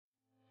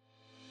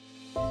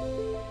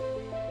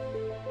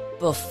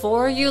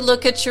Before you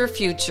look at your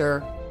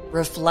future,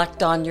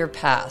 reflect on your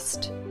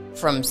past.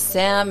 From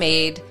Sam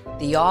Aid,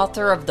 the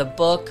author of the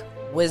book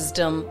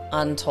Wisdom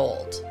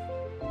Untold.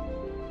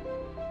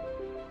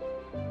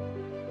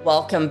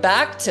 Welcome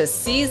back to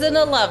Season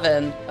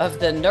 11 of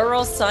the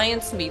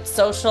Neuroscience Meets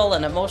Social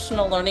and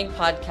Emotional Learning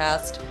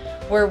podcast,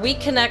 where we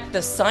connect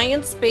the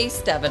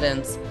science-based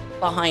evidence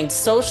behind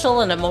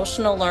social and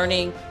emotional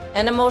learning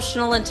and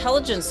emotional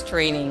intelligence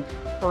training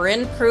for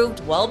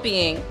improved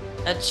well-being,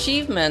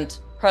 achievement,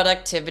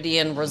 productivity,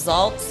 and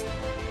results,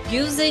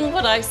 using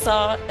what I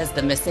saw as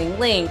the missing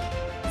link,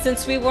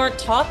 since we weren't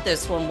taught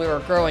this when we were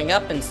growing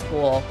up in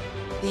school,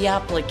 the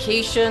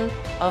application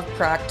of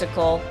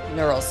practical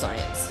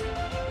neuroscience.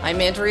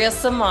 I'm Andrea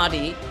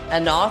Samadi,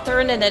 an author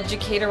and an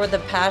educator with a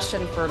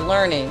passion for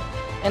learning,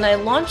 and I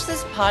launched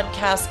this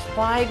podcast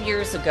 5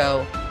 years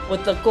ago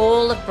with the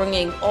goal of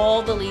bringing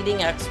all the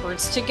leading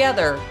experts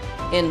together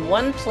in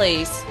one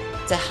place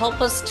to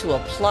help us to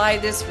apply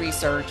this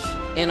research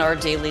in our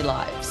daily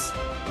lives.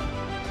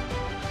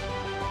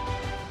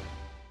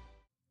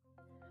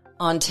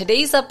 On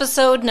today's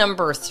episode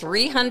number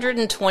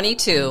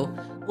 322,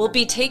 we'll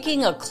be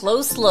taking a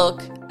close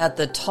look at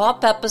the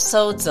top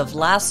episodes of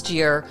last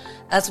year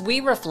as we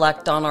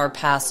reflect on our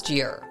past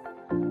year.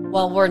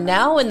 While we're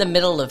now in the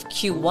middle of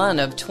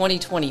Q1 of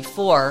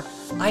 2024,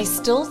 I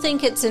still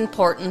think it's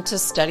important to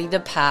study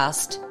the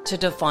past to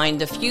define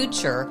the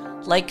future,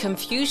 like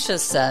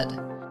Confucius said.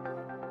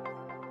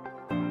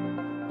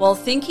 While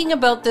thinking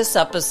about this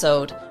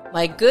episode,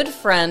 my good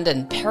friend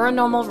and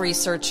paranormal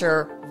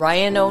researcher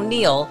Ryan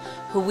O'Neill,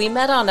 who we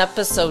met on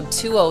episode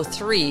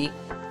 203,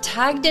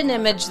 tagged an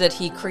image that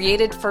he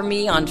created for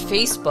me on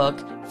Facebook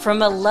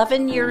from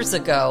 11 years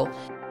ago,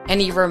 and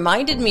he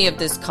reminded me of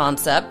this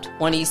concept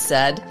when he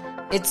said,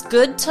 "It's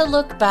good to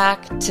look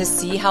back to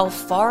see how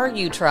far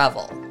you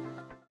travel."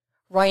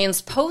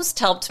 Ryan's post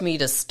helped me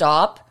to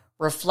stop,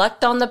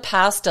 reflect on the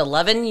past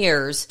 11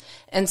 years,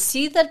 and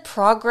see that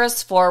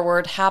progress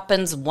forward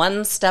happens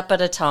one step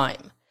at a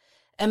time.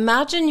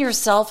 Imagine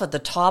yourself at the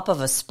top of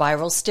a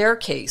spiral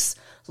staircase,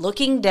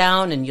 looking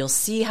down, and you'll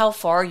see how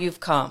far you've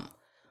come.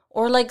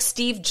 Or like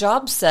Steve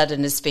Jobs said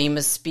in his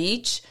famous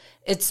speech,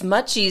 it's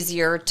much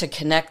easier to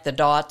connect the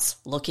dots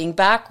looking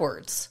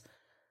backwards.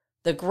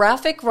 The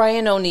graphic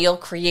Ryan O'Neill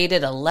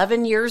created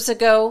 11 years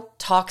ago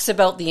talks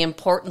about the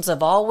importance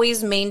of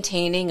always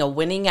maintaining a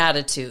winning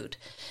attitude.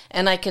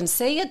 And I can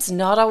say it's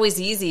not always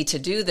easy to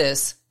do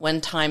this when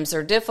times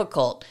are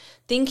difficult,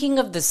 thinking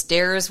of the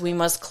stairs we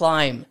must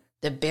climb,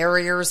 the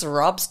barriers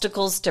or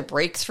obstacles to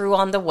break through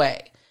on the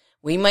way.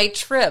 We might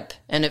trip,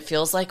 and it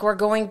feels like we're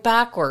going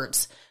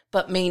backwards,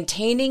 but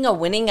maintaining a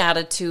winning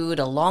attitude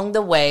along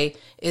the way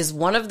is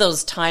one of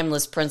those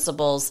timeless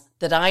principles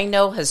that I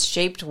know has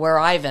shaped where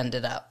I've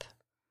ended up.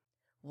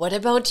 What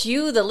about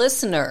you, the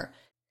listener?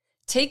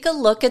 Take a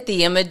look at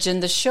the image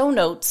in the show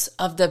notes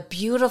of the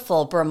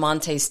beautiful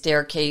Bramante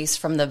staircase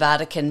from the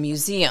Vatican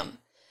Museum.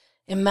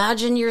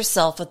 Imagine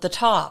yourself at the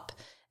top,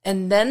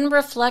 and then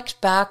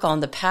reflect back on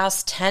the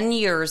past 10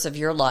 years of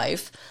your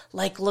life,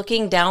 like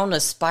looking down a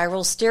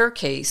spiral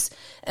staircase,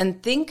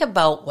 and think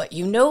about what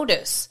you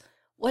notice.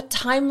 What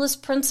timeless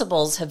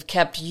principles have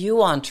kept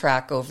you on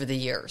track over the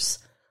years?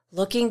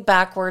 Looking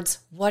backwards,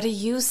 what do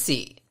you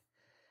see?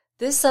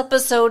 This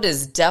episode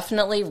is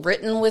definitely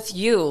written with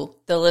you,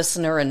 the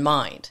listener, in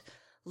mind.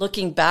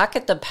 Looking back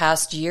at the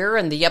past year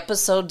and the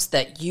episodes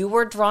that you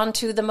were drawn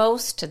to the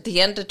most at the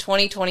end of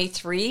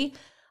 2023,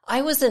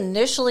 I was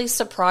initially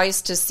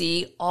surprised to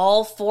see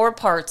all 4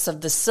 parts of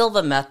the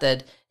Silva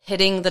method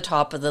hitting the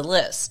top of the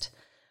list.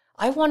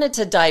 I wanted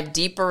to dive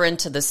deeper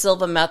into the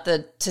Silva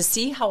method to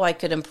see how I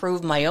could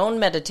improve my own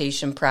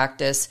meditation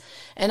practice,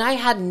 and I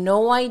had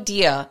no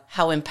idea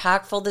how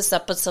impactful this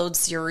episode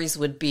series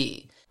would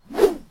be.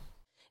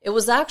 It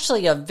was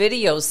actually a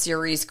video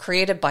series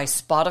created by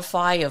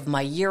Spotify of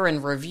my year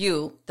in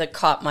review that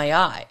caught my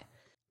eye.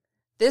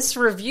 This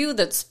review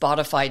that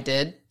Spotify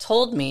did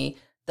told me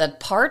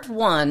that part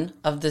 1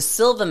 of the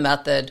Silva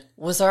method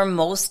was our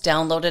most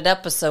downloaded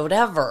episode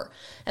ever,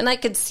 and I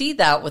could see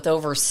that with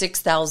over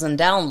 6,000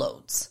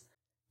 downloads.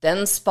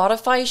 Then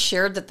Spotify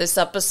shared that this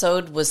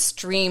episode was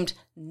streamed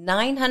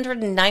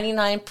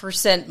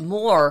 999%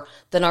 more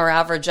than our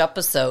average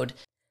episode,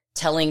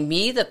 telling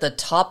me that the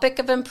topic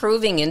of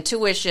improving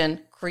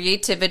intuition,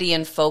 creativity,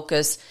 and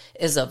focus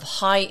is of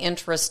high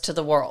interest to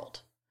the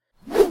world.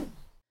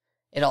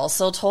 It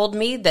also told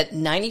me that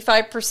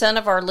 95%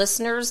 of our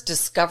listeners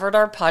discovered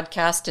our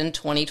podcast in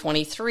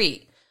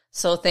 2023,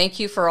 so thank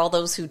you for all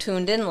those who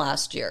tuned in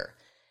last year.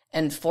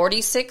 And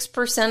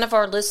 46% of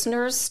our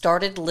listeners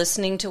started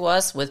listening to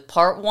us with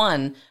part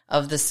 1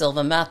 of the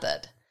Silva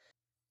method.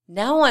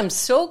 Now I'm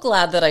so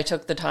glad that I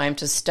took the time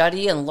to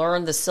study and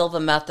learn the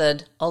Silva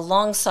method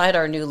alongside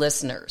our new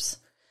listeners.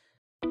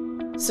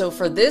 So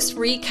for this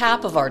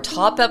recap of our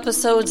top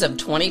episodes of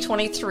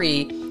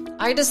 2023,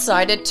 I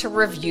decided to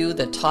review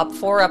the top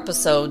 4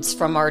 episodes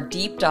from our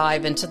deep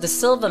dive into the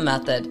Silva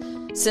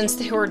method since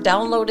they were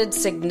downloaded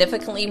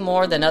significantly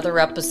more than other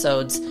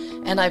episodes,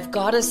 and I've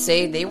got to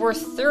say they were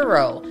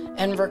thorough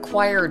and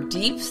require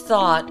deep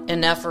thought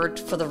and effort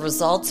for the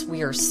results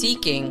we are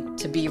seeking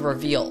to be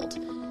revealed.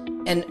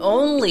 And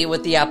only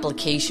with the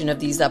application of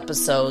these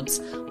episodes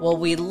will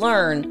we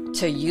learn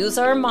to use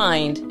our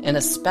mind in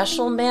a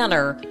special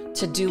manner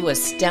to do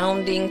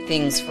astounding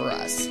things for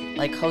us,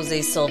 like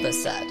Jose Silva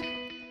said.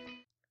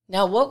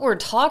 Now, what we're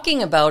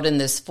talking about in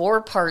this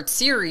 4-part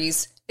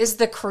series is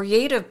the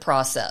creative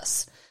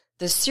process.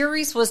 The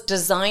series was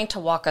designed to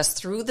walk us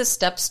through the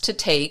steps to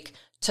take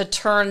to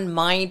turn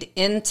mind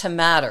into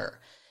matter.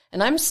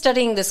 And I'm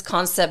studying this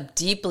concept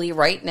deeply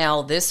right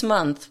now this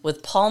month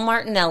with Paul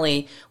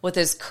Martinelli with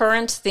his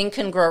current Think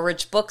and Grow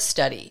Rich book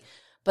study.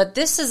 But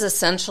this is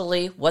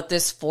essentially what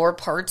this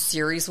 4-part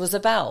series was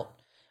about.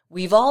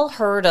 We've all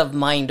heard of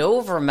mind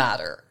over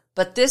matter,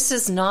 but this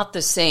is not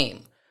the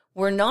same.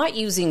 We're not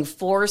using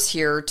force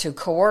here to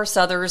coerce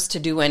others to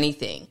do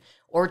anything,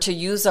 or to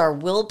use our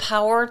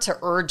willpower to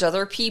urge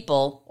other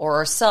people or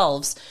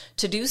ourselves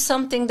to do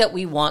something that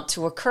we want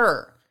to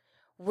occur.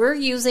 We're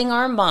using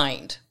our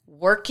mind,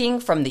 working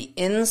from the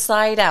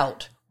inside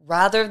out,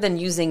 rather than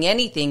using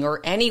anything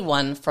or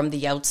anyone from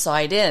the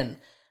outside in,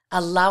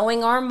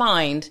 allowing our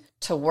mind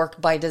to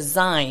work by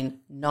design,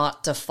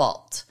 not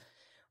default.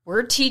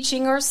 We're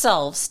teaching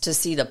ourselves to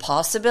see the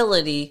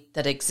possibility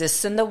that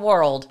exists in the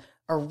world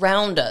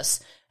around us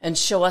and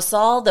show us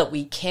all that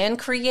we can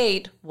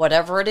create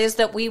whatever it is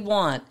that we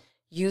want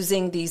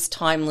using these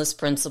timeless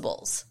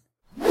principles.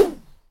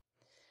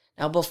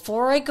 Now,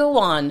 before I go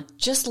on,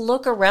 just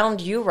look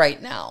around you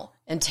right now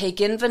and take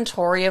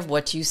inventory of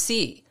what you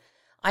see.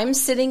 I'm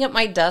sitting at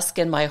my desk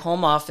in my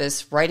home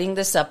office writing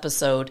this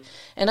episode,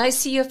 and I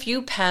see a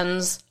few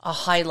pens, a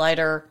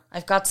highlighter,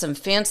 I've got some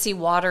fancy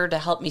water to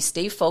help me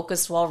stay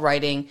focused while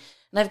writing,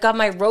 and I've got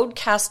my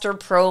Rodecaster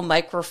Pro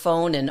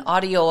microphone and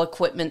audio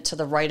equipment to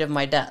the right of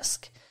my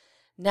desk.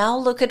 Now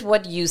look at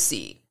what you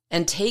see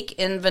and take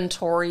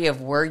inventory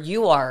of where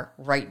you are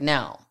right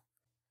now.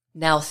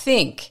 Now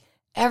think,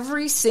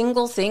 every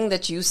single thing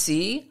that you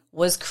see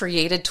was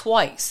created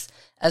twice,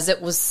 as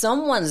it was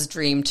someone's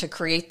dream to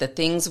create the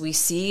things we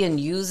see and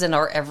use in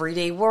our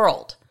everyday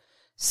world.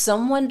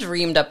 Someone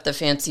dreamed up the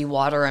fancy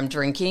water I'm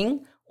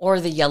drinking, or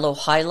the yellow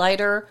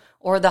highlighter,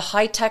 or the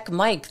high-tech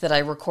mic that I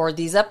record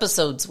these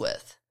episodes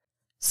with.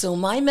 So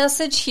my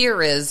message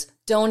here is,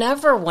 don't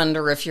ever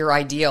wonder if your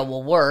idea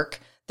will work.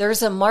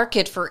 There's a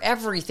market for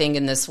everything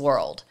in this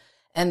world.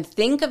 And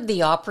think of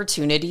the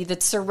opportunity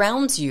that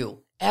surrounds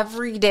you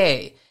every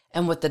day.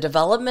 And with the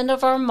development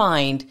of our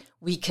mind,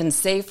 we can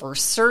say for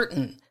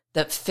certain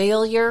that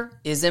failure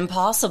is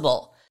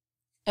impossible.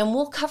 And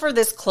we'll cover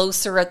this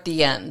closer at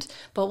the end.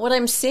 But what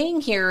I'm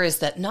saying here is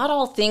that not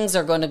all things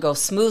are going to go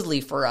smoothly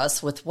for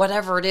us with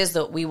whatever it is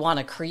that we want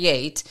to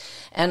create.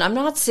 And I'm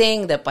not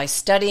saying that by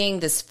studying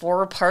this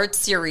 4-part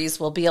series,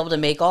 we'll be able to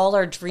make all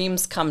our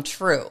dreams come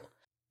true.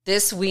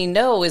 This we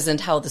know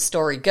isn't how the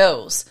story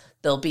goes.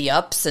 There'll be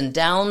ups and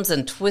downs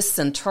and twists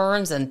and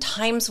turns, and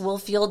times we'll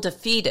feel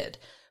defeated.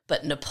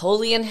 But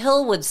Napoleon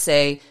Hill would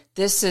say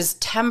this is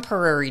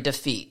temporary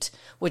defeat,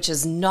 which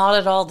is not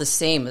at all the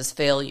same as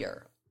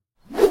failure.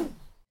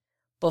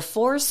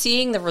 Before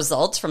seeing the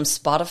results from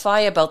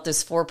Spotify about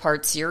this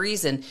 4-part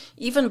series, and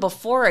even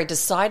before I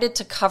decided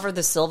to cover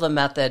the Silva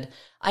method,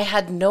 I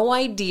had no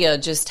idea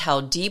just how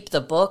deep the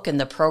book and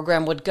the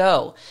program would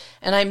go.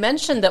 And I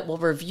mentioned that we'll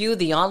review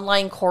the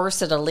online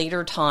course at a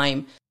later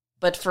time.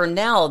 But for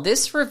now,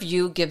 this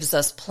review gives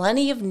us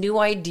plenty of new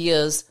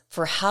ideas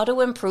for how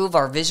to improve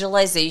our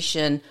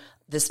visualization,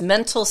 this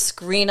mental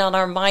screen on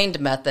our mind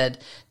method,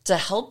 to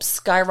help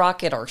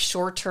skyrocket our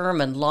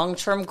short-term and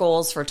long-term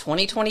goals for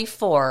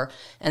 2024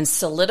 and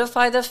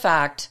solidify the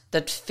fact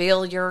that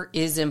failure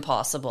is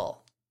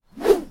impossible.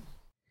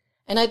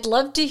 And I'd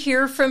love to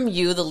hear from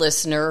you, the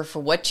listener, for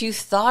what you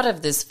thought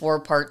of this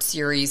 4-part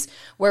series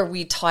where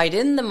we tied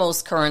in the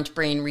most current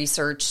brain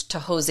research to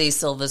Jose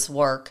Silva's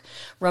work,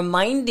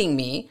 reminding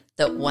me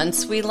that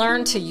once we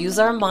learn to use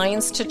our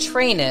minds to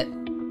train it,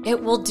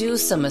 it will do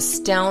some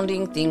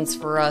astounding things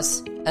for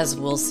us, as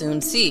we'll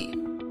soon see.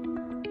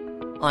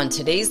 On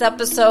today's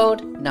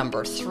episode,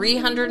 number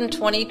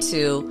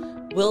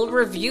 322, we'll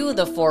review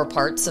the 4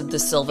 parts of the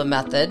Silva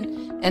method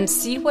and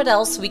see what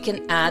else we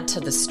can add to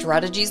the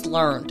strategies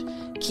learned,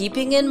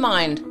 keeping in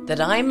mind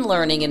that I'm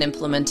learning and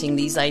implementing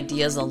these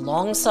ideas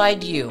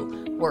alongside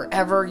you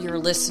wherever you're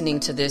listening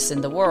to this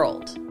in the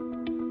world.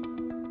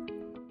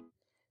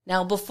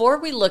 Now, before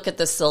we look at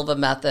the Silva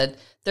method,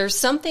 there's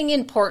something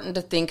important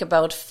to think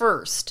about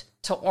first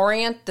to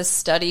orient the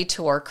study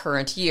to our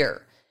current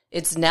year.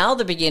 It's now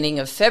the beginning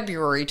of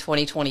February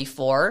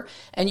 2024,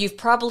 and you've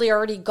probably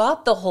already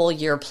got the whole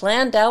year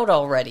planned out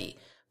already.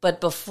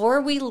 But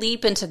before we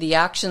leap into the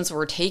actions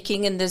we're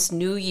taking in this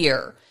new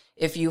year,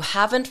 if you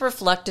haven't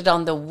reflected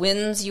on the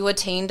wins you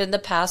attained in the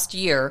past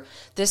year,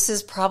 this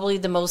is probably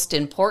the most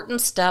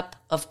important step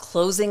of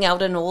closing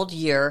out an old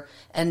year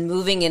and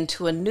moving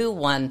into a new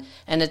one,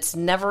 and it's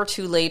never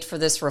too late for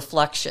this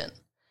reflection.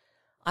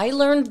 I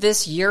learned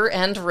this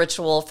year-end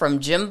ritual from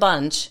Jim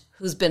Bunch,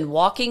 who's been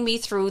walking me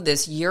through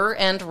this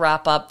year-end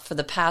wrap-up for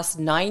the past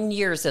 9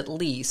 years at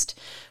least,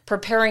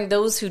 preparing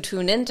those who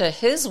tune into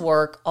his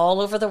work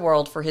all over the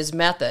world for his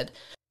method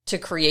to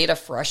create a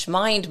fresh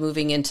mind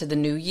moving into the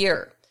new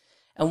year.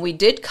 And we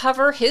did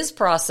cover his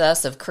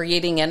process of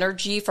creating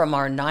energy from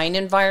our 9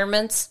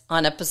 environments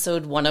on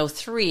episode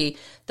 103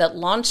 that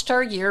launched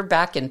our year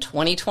back in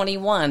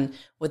 2021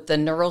 with the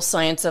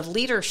neuroscience of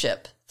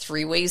leadership,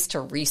 3 ways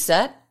to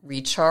reset,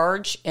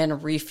 recharge,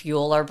 and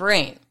refuel our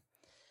brain.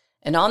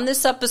 And on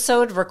this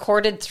episode,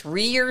 recorded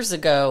 3 years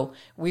ago,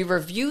 we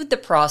reviewed the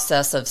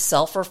process of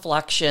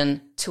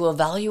self-reflection to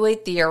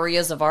evaluate the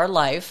areas of our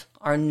life,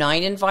 our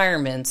 9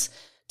 environments,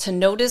 to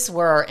notice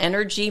where our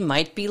energy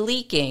might be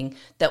leaking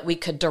that we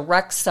could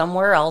direct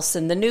somewhere else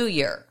in the new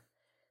year.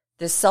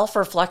 This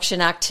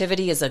self-reflection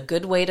activity is a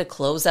good way to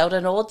close out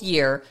an old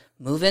year,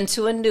 move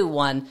into a new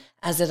one,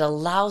 as it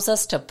allows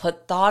us to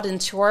put thought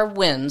into our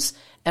wins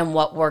and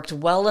what worked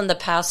well in the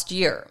past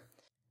year.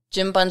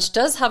 Jim Bunch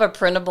does have a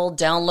printable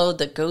download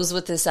that goes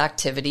with this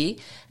activity,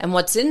 and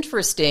what's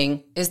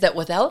interesting is that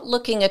without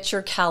looking at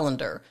your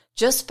calendar,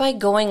 just by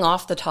going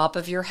off the top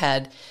of your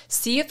head,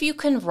 see if you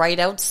can write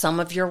out some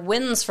of your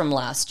wins from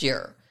last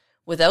year.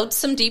 Without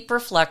some deep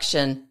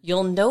reflection,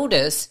 you'll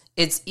notice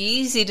it's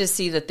easy to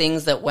see the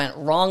things that went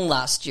wrong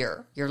last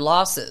year, your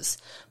losses.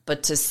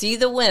 But to see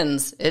the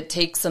wins, it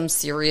takes some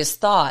serious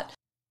thought.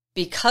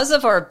 Because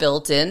of our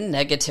built-in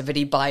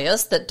negativity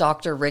bias that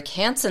Dr. Rick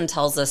Hansen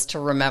tells us to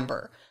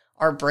remember,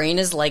 our brain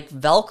is like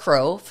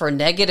Velcro for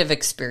negative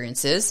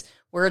experiences.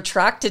 We're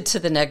attracted to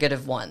the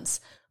negative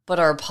ones. But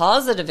our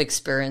positive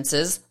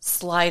experiences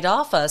slide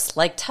off us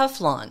like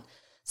Teflon.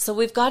 So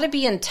we've got to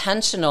be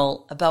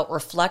intentional about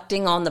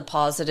reflecting on the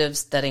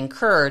positives that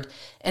occurred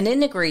and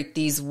integrate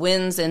these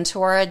wins into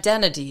our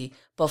identity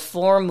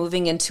before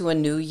moving into a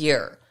new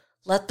year.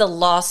 Let the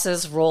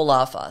losses roll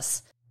off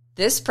us.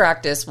 This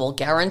practice will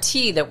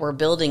guarantee that we're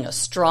building a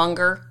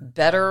stronger,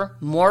 better,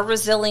 more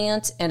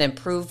resilient, and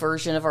improved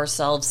version of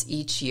ourselves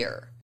each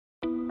year.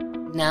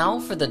 Now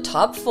for the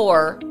top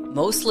 4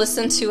 most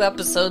listened to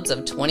episodes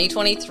of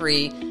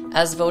 2023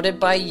 as voted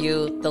by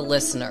you, the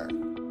listener.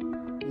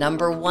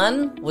 Number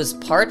 1 was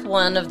part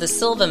 1 of the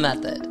Silva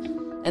method,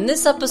 and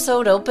this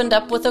episode opened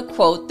up with a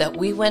quote that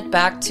we went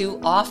back to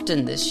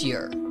often this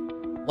year.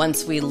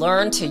 Once we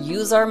learn to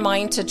use our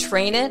mind to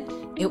train it,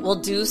 it will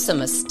do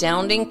some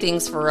astounding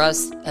things for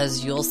us,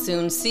 as you'll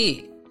soon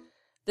see.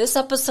 This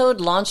episode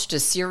launched a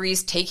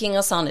series taking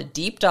us on a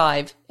deep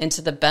dive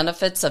into the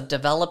benefits of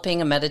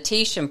developing a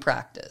meditation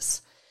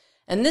practice.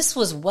 And this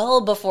was well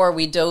before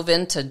we dove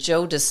into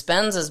Joe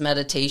Dispenza's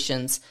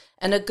meditations,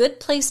 and a good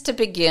place to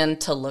begin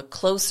to look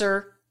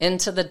closer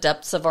into the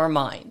depths of our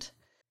mind.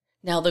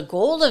 Now, the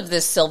goal of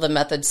this Silva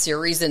Method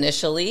series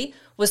initially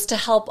was to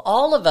help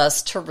all of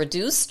us to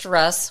reduce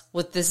stress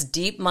with this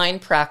deep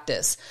mind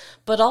practice,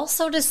 but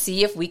also to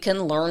see if we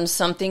can learn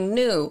something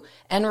new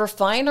and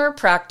refine our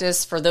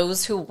practice for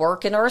those who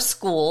work in our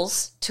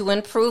schools to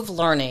improve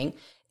learning,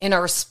 in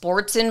our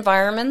sports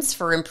environments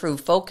for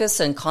improved focus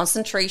and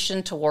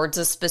concentration towards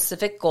a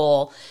specific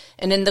goal,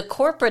 and in the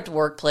corporate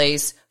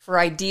workplace for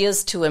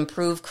ideas to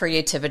improve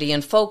creativity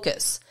and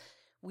focus.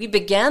 We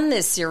began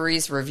this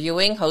series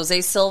reviewing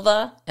Jose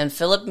Silva and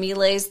Philip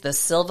Mile's The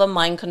Silva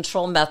Mind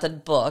Control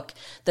Method book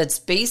that's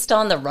based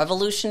on the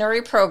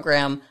revolutionary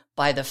program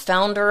by the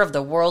founder of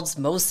the world's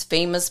most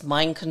famous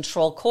mind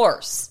control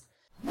course.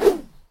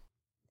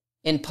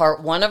 In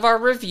part 1 of our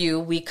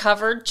review, we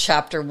covered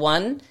Chapter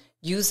 1,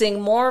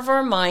 Using More of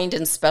Our Mind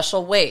in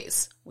Special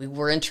Ways. We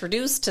were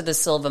introduced to the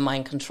Silva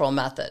Mind Control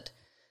Method.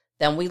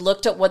 Then we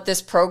looked at what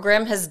this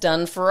program has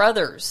done for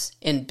others,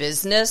 in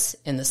business,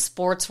 in the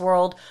sports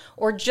world,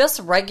 or just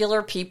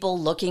regular people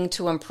looking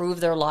to improve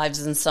their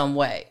lives in some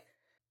way.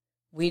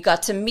 We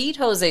got to meet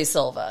Jose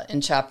Silva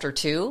in Chapter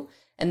 2,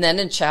 and then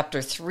in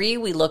Chapter 3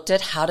 we looked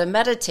at how to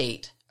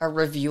meditate, a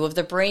review of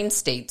the brain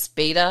states,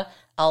 beta,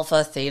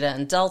 alpha, theta,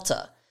 and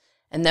delta.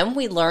 And then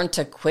we learned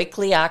to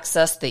quickly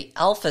access the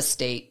alpha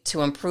state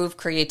to improve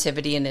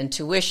creativity and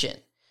intuition.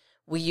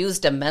 We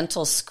used a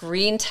mental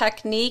screen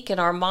technique in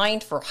our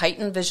mind for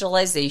heightened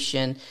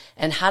visualization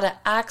and how to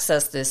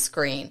access this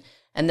screen.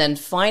 And then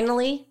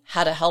finally,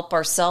 how to help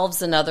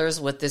ourselves and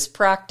others with this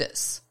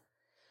practice.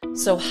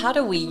 So how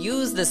do we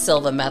use the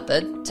Silva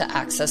method to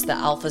access the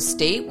alpha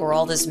state where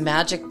all this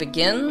magic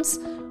begins?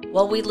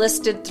 Well, we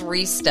listed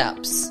 3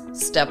 steps.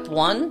 Step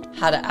 1,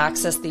 how to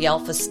access the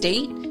alpha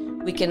state.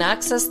 We can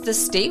access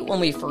this state when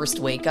we first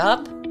wake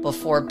up,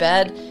 before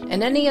bed,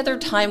 and any other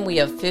time we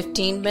have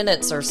 15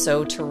 minutes or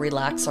so to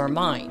relax our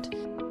mind.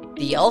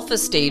 The alpha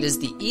state is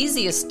the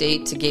easiest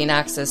state to gain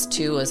access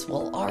to, as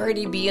we'll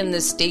already be in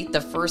this state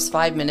the first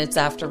 5 minutes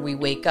after we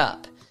wake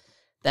up.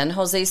 Then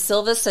Jose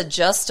Silva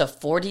suggests a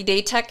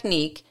 40-day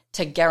technique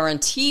to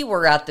guarantee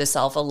we're at this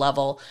alpha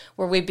level,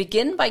 where we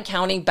begin by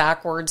counting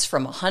backwards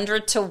from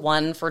 100 to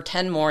 1 for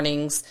 10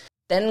 mornings,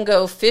 then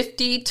go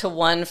 50 to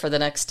 1 for the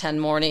next 10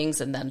 mornings,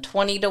 and then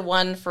 20 to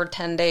 1 for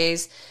 10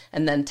 days,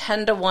 and then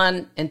 10 to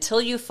 1 until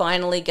you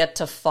finally get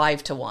to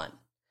 5 to 1.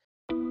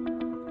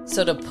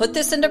 So to put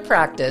this into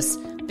practice,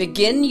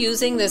 Begin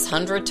using this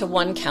 100 to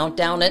 1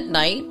 countdown at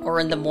night or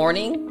in the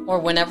morning or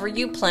whenever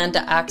you plan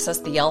to access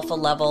the alpha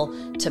level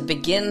to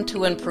begin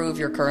to improve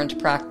your current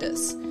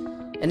practice.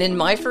 And in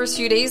my first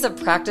few days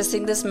of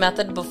practicing this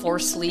method before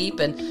sleep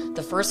and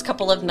the first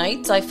couple of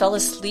nights, I fell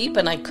asleep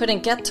and I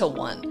couldn't get to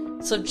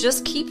 1. So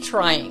just keep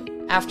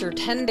trying. After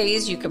 10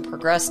 days, you can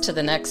progress to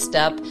the next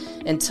step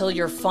until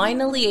you're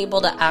finally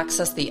able to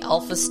access the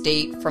alpha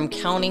state from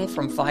counting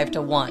from 5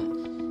 to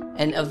 1.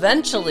 And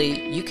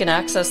eventually, you can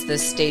access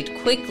this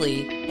state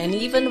quickly and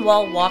even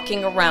while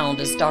walking around,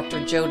 as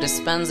Dr. Joe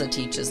Dispenza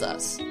teaches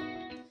us.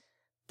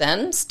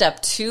 Then,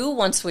 step 2,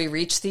 once we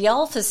reach the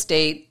alpha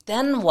state,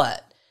 then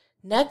what?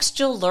 Next,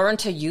 you'll learn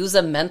to use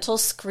a mental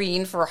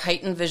screen for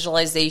heightened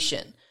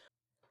visualization.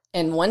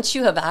 And once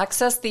you have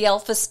accessed the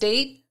alpha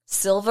state,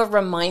 Silva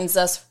reminds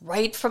us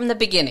right from the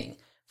beginning,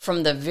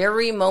 from the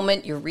very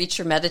moment you reach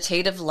your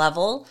meditative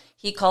level,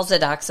 he calls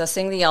it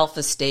accessing the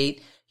alpha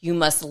state, you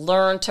must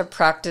learn to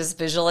practice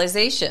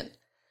visualization.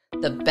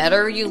 The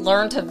better you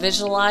learn to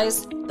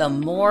visualize, the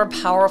more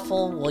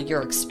powerful will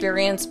your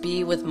experience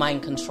be with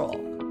mind control.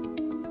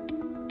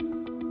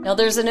 Now,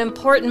 there's an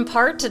important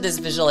part to this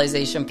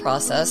visualization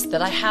process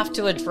that I have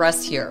to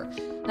address here.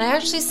 And I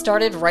actually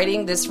started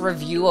writing this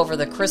review over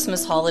the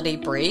Christmas holiday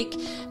break,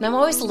 and I'm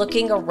always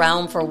looking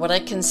around for what I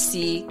can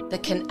see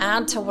that can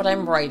add to what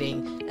I'm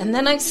writing. And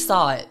then I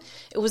saw it.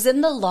 It was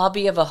in the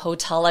lobby of a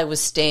hotel I was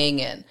staying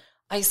in.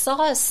 I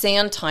saw a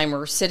sand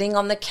timer sitting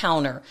on the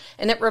counter,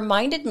 and it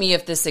reminded me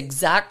of this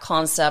exact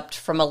concept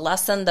from a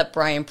lesson that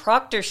Brian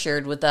Proctor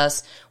shared with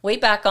us way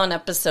back on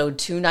episode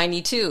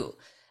 292.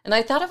 And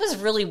I thought it was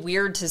really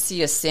weird to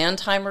see a sand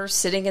timer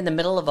sitting in the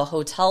middle of a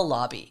hotel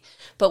lobby.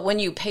 But when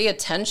you pay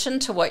attention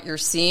to what you're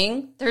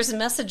seeing, there's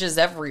messages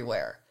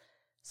everywhere.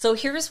 So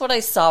here's what I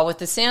saw with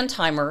the sand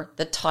timer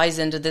that ties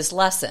into this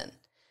lesson.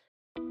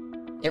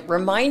 It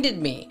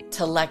reminded me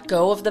to let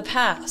go of the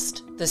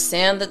past, the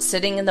sand that's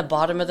sitting in the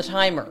bottom of the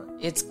timer.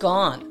 It's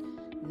gone.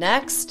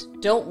 Next,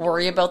 don't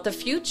worry about the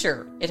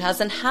future. It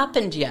hasn't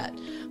happened yet.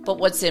 But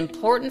what's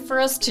important for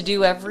us to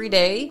do every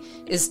day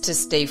is to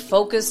stay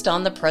focused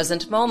on the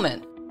present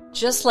moment,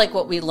 just like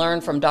what we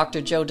learned from Dr.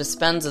 Joe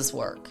Dispenza's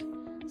work.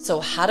 So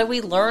how do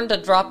we learn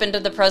to drop into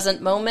the present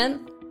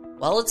moment?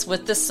 Well, it's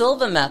with the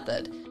Silva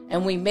method.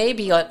 And we may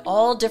be at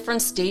all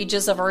different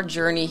stages of our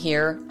journey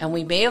here, and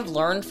we may have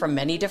learned from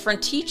many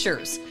different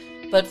teachers.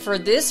 But for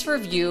this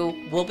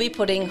review, we'll be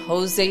putting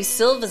Jose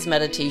Silva's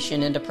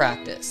meditation into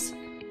practice.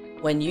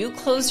 When you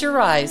close your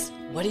eyes,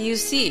 what do you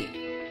see?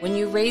 When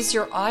you raise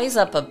your eyes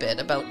up a bit,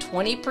 about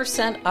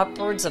 20%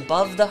 upwards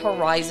above the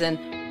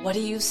horizon, what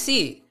do you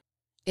see?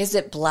 Is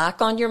it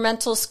black on your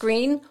mental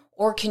screen?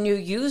 Or can you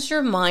use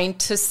your mind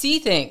to see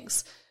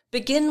things?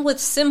 Begin with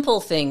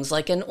simple things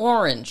like an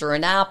orange or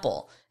an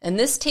apple, and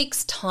this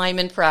takes time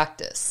and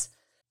practice.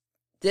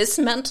 This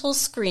mental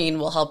screen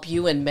will help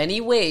you in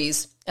many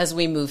ways as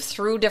we move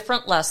through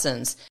different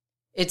lessons.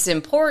 It's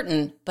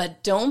important,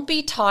 but don't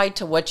be tied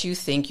to what you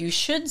think you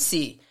should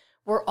see.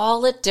 We're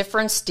all at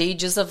different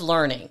stages of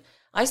learning.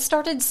 I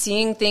started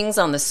seeing things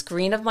on the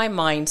screen of my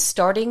mind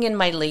starting in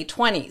my late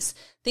 20s.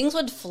 Things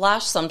would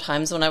flash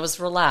sometimes when I was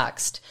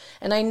relaxed,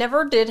 and I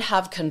never did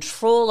have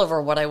control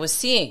over what I was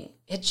seeing.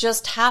 It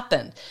just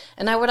happened,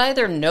 and I would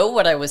either know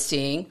what I was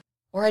seeing,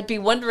 or I'd be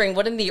wondering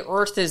what in the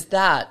earth is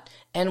that.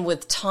 And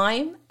with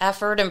time,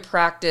 effort, and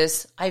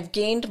practice, I've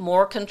gained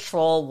more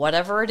control,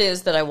 whatever it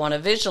is that I want to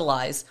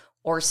visualize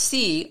or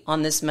see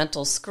on this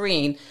mental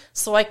screen,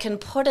 so I can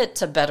put it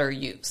to better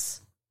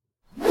use.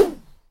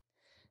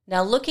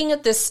 Now, looking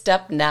at this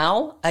step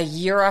now, a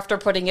year after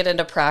putting it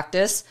into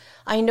practice,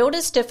 I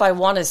noticed if I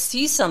want to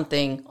see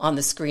something on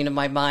the screen of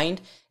my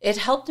mind, it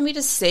helped me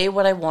to say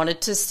what I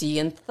wanted to see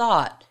in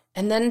thought,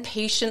 and then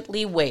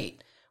patiently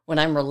wait. When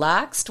I'm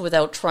relaxed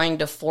without trying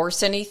to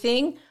force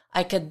anything,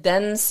 I could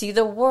then see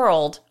the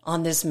world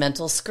on this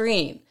mental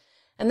screen.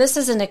 And this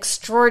is an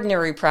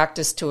extraordinary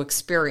practice to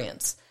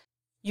experience.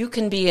 You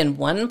can be in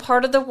one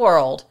part of the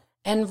world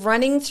and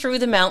running through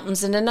the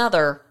mountains in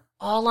another,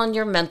 all on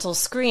your mental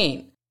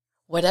screen.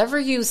 Whatever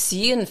you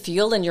see and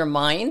feel in your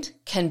mind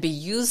can be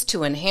used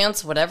to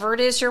enhance whatever it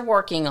is you're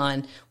working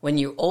on when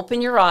you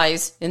open your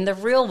eyes in the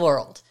real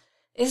world.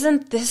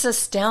 Isn't this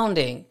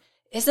astounding?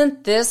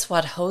 Isn't this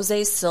what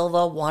Jose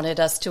Silva wanted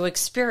us to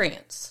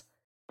experience?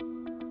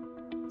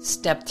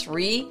 Step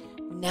 3,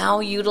 now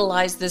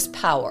utilize this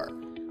power.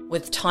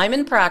 With time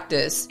and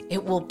practice,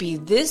 it will be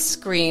this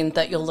screen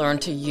that you'll learn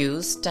to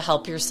use to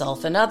help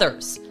yourself and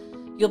others.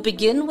 You'll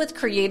begin with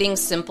creating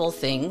simple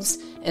things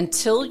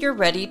until you're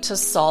ready to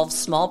solve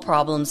small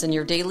problems in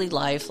your daily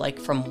life, like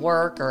from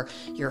work or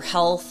your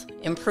health,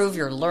 improve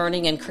your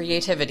learning and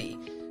creativity.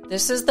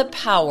 This is the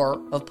power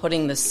of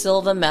putting the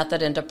Silva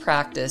method into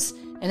practice,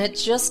 and it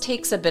just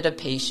takes a bit of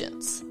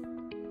patience.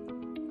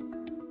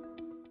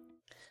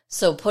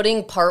 So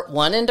putting part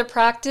 1 into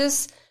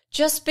practice,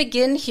 just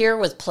begin here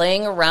with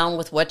playing around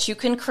with what you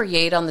can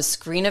create on the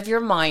screen of your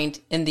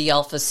mind in the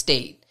alpha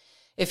state.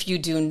 If you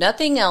do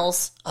nothing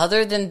else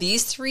other than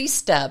these 3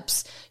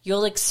 steps,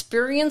 you'll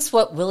experience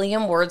what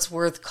William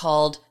Wordsworth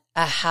called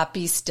a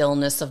happy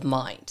stillness of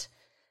mind.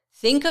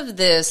 Think of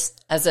this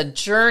as a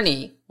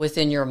journey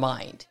within your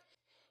mind.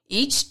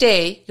 Each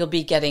day, you'll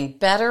be getting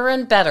better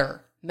and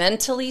better,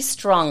 mentally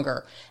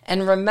stronger.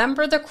 And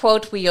remember the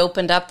quote we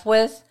opened up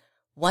with?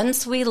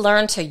 Once we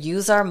learn to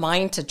use our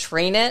mind to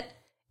train it,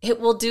 it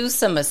will do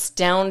some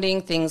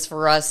astounding things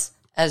for us,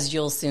 as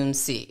you'll soon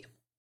see.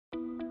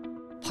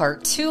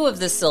 Part 2 of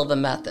the Silva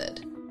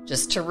method.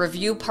 Just to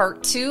review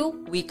part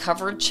 2, we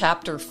covered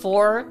chapter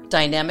 4,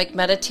 dynamic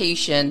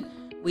meditation.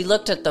 We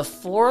looked at the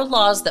 4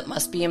 laws that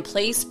must be in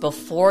place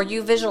before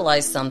you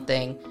visualize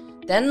something.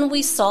 Then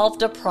we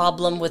solved a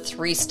problem with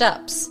 3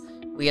 steps.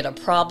 We had a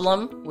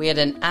problem, we had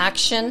an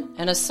action,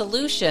 and a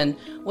solution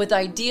with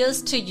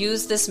ideas to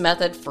use this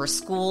method for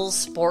schools,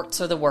 sports,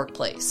 or the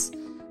workplace.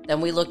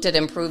 Then we looked at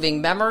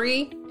improving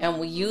memory, and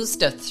we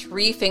used a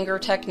 3-finger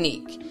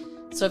technique.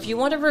 So if you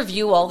want to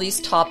review all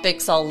these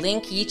topics, I'll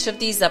link each of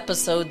these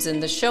episodes in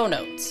the show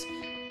notes.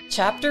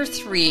 Chapter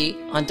 3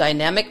 on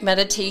dynamic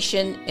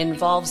meditation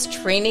involves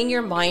training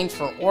your mind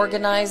for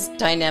organized,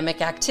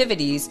 dynamic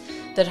activities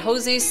that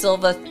Jose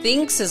Silva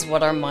thinks is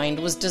what our mind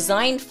was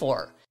designed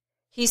for.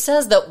 He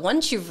says that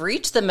once you've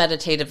reached the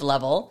meditative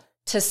level,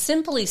 to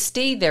simply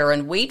stay there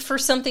and wait for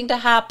something to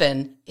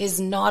happen is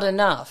not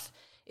enough.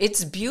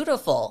 It's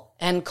beautiful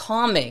and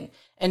calming,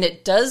 and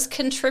it does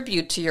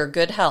contribute to your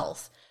good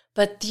health.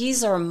 But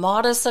these are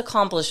modest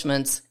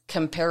accomplishments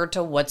compared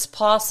to what's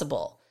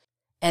possible.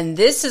 And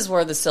this is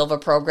where the Silva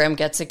program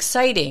gets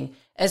exciting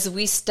as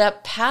we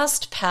step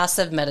past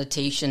passive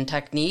meditation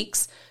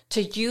techniques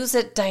to use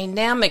it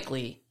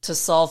dynamically to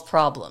solve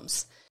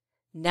problems.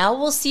 Now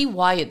we'll see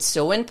why it's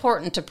so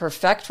important to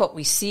perfect what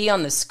we see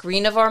on the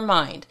screen of our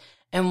mind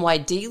and why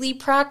daily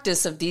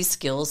practice of these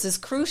skills is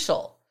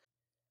crucial.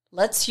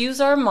 Let's use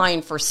our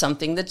mind for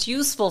something that's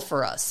useful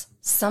for us,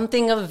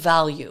 something of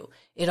value.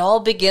 It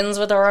all begins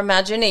with our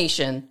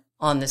imagination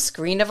on the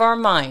screen of our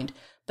mind,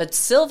 but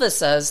Silva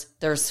says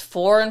there's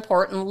 4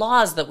 important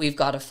laws that we've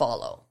got to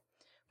follow.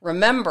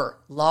 Remember,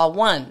 Law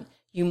 1,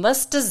 you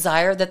must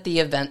desire that the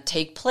event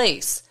take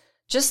place.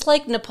 Just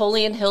like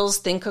Napoleon Hill's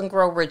Think and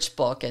Grow Rich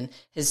book, and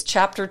his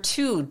chapter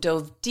 2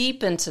 dove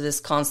deep into this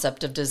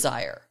concept of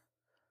desire.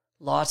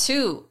 Law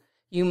 2,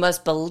 you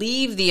must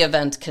believe the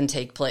event can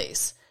take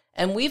place.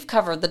 And we've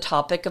covered the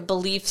topic of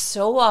belief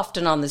so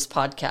often on this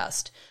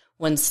podcast.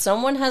 When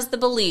someone has the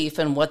belief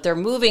in what they're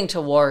moving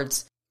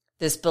towards,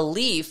 this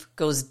belief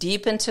goes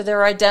deep into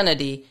their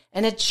identity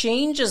and it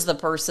changes the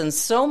person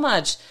so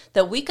much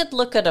that we could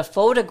look at a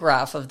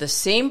photograph of the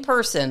same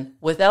person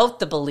without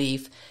the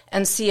belief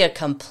and see a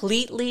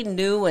completely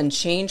new and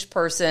changed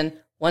person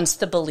once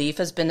the belief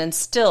has been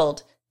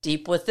instilled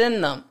deep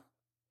within them.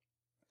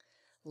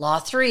 Law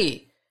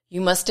 3, you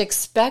must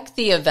expect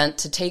the event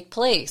to take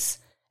place.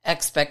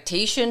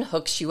 Expectation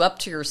hooks you up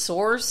to your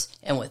source,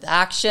 and with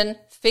action,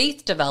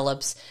 faith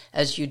develops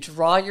as you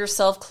draw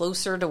yourself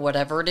closer to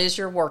whatever it is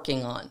you're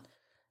working on.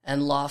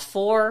 And Law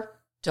 4,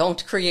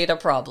 don't create a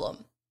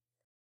problem.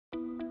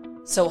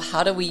 So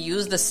how do we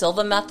use the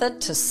Silva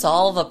method to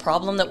solve a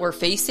problem that we're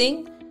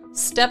facing?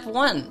 Step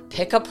 1,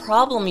 pick a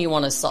problem you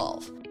want to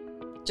solve.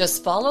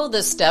 Just follow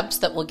the steps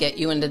that will get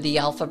you into the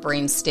alpha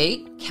brain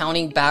state,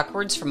 counting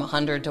backwards from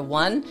 100 to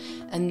 1,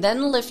 and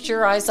then lift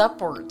your eyes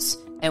upwards.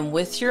 And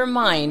with your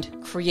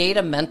mind, create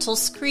a mental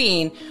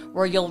screen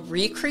where you'll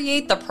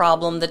recreate the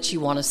problem that you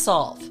want to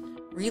solve.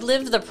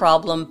 Relive the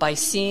problem by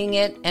seeing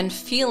it and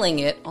feeling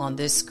it on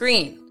this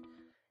screen.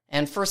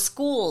 And for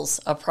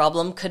schools, a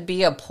problem could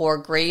be a poor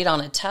grade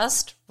on a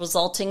test,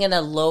 resulting in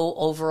a low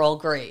overall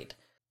grade.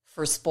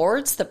 For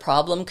sports, the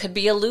problem could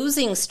be a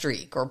losing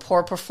streak or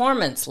poor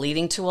performance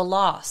leading to a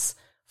loss.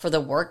 For the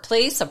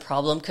workplace, a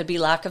problem could be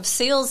lack of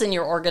sales in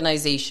your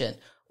organization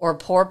or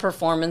poor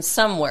performance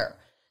somewhere.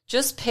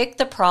 Just pick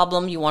the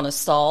problem you want to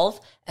solve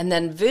and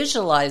then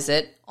visualize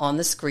it on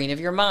the screen of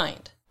your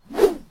mind.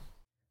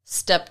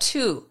 Step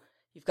 2,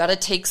 you've got to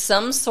take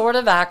some sort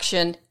of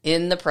action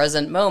in the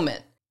present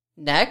moment.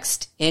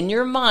 Next, in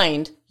your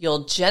mind,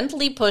 you'll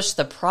gently push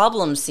the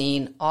problem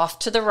scene off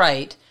to the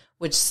right,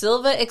 which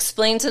Silva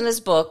explains in his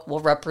book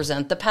will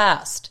represent the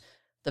past.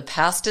 The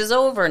past is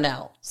over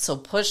now, so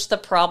push the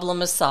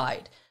problem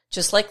aside.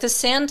 Just like the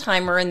sand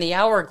timer in the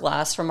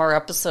hourglass from our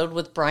episode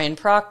with Brian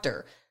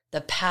Proctor.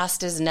 The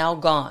past is now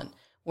gone.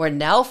 We're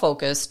now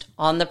focused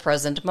on the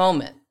present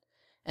moment.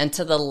 And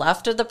to the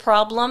left of the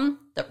problem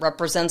that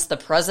represents the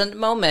present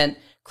moment,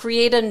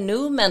 create a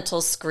new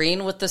mental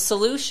screen with the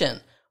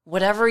solution,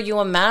 whatever you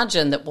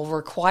imagine that will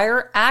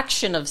require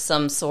action of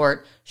some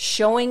sort,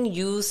 showing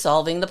you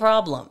solving the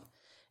problem.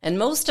 And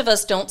most of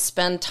us don't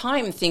spend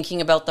time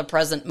thinking about the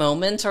present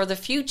moment or the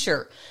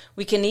future.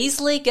 We can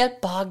easily get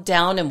bogged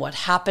down in what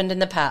happened in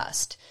the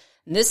past.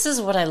 And this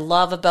is what I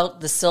love about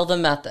the Silva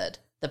method.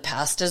 The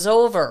past is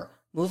over.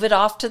 Move it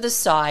off to the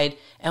side,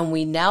 and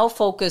we now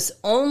focus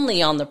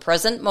only on the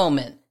present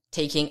moment,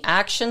 taking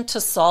action to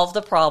solve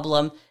the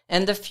problem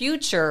and the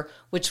future,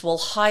 which will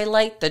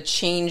highlight the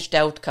changed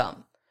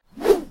outcome.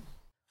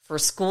 For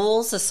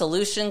schools, a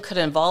solution could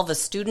involve a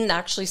student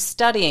actually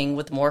studying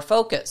with more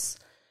focus.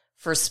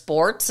 For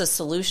sports, a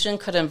solution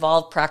could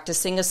involve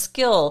practicing a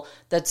skill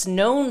that's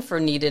known for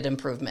needed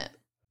improvement.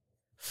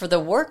 For the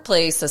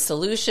workplace, a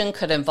solution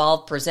could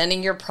involve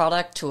presenting your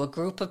product to a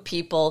group of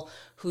people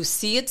who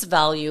see its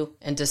value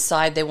and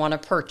decide they want to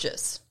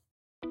purchase.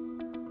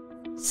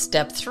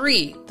 Step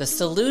 3, the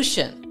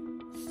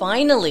solution.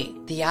 Finally,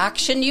 the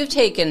action you've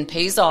taken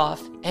pays off,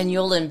 and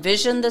you'll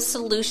envision the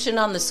solution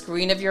on the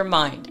screen of your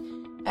mind.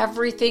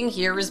 Everything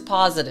here is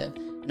positive,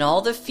 and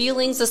all the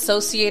feelings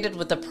associated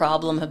with the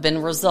problem have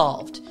been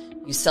resolved.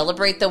 You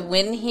celebrate the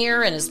win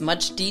here in as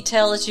much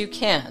detail as you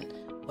can.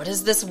 What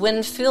does this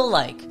win feel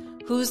like?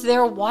 Who's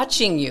there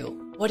watching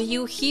you? What do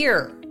you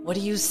hear? What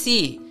do you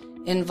see?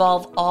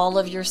 Involve all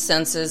of your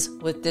senses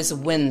with this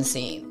win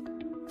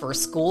scene. For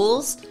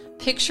schools,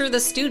 picture the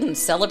students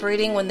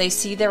celebrating when they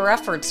see their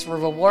efforts were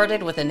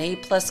rewarded with an A+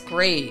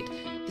 grade.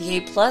 The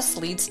A+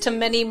 leads to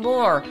many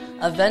more,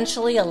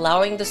 eventually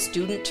allowing the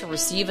student to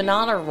receive an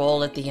honor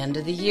roll at the end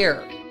of the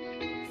year.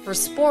 For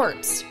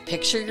sports,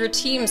 picture your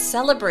team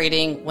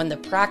celebrating when the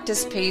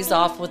practice pays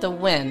off with a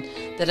win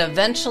that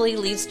eventually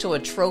leads to a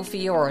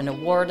trophy or an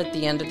award at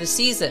the end of the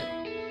season.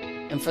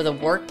 And for the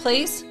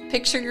workplace,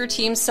 picture your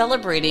team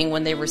celebrating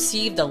when they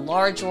received a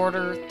large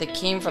order that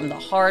came from the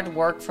hard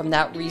work from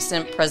that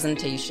recent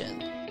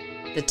presentation.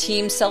 The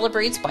team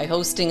celebrates by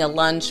hosting a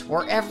lunch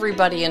where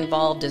everybody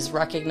involved is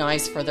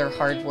recognized for their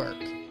hard work.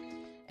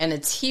 And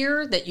it's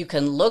here that you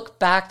can look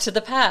back to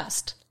the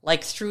past,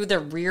 like through the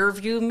rear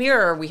view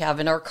mirror we have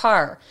in our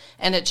car,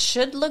 and it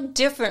should look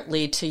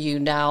differently to you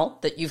now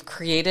that you've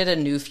created a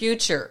new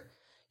future.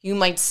 You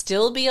might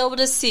still be able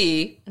to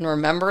see and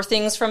remember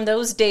things from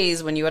those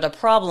days when you had a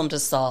problem to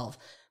solve,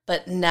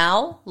 but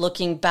now,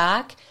 looking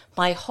back,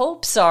 my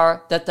hopes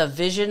are that the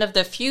vision of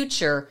the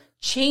future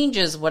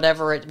changes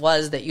whatever it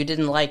was that you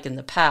didn't like in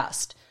the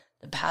past.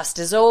 The past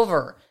is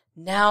over.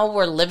 Now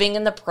we're living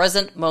in the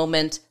present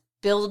moment,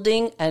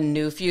 building a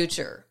new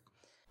future.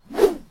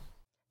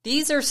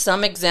 These are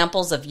some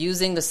examples of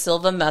using the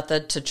Silva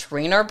method to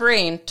train our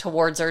brain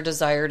towards our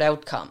desired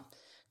outcome.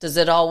 Does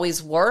it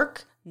always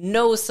work?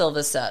 No,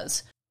 Silva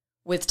says.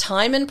 With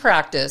time and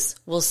practice,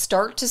 we'll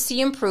start to see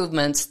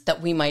improvements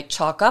that we might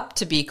chalk up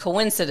to be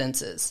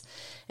coincidences.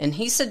 And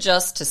he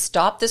suggests to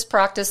stop this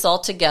practice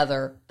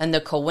altogether, and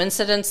the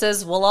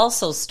coincidences will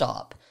also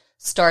stop.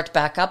 Start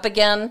back up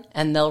again,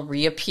 and they'll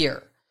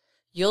reappear.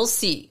 You'll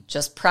see.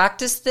 Just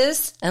practice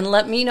this, and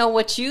let me know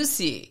what you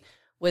see.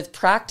 With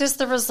practice,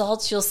 the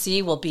results you'll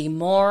see will be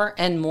more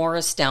and more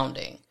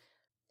astounding.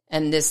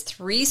 And this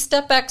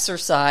 3-step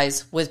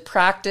exercise with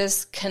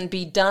practice can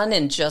be done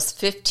in just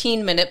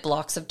 15-minute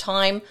blocks of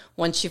time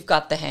once you've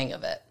got the hang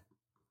of it.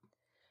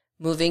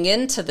 Moving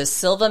into the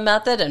Silva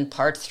method and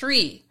part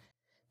 3.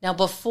 Now,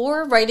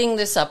 before writing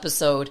this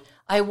episode,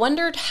 I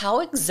wondered how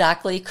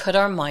exactly could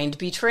our mind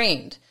be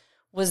trained?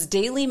 Was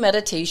daily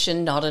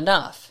meditation not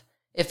enough?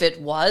 If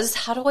it was,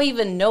 how do I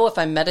even know if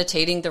I'm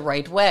meditating the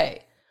right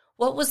way?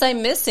 What was I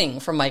missing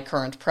from my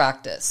current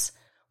practice?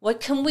 What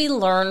can we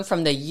learn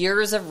from the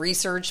years of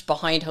research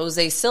behind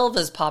Jose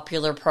Silva's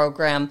popular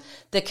program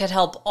that could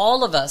help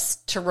all of us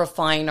to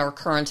refine our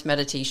current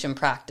meditation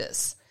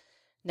practice?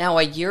 Now,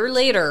 a year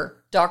later,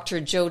 Dr.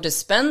 Joe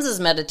Dispenza's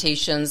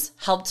meditations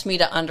helped me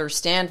to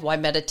understand why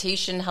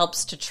meditation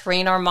helps to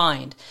train our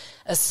mind,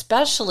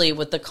 especially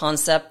with the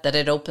concept that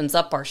it opens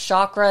up our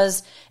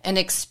chakras and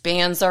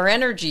expands our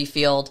energy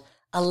field,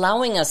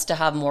 allowing us to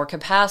have more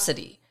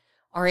capacity.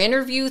 Our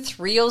interview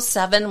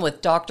 307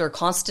 with Dr.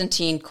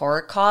 Konstantin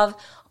Korikov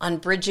on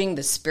bridging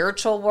the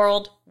spiritual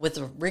world with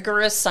a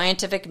rigorous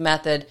scientific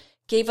method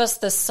gave us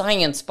the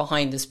science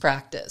behind this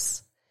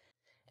practice.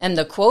 And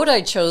the quote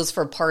I chose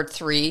for part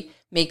 3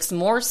 makes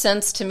more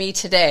sense to me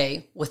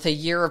today with a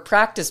year of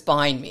practice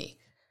behind me.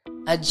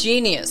 A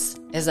genius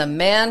is a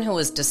man who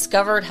has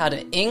discovered how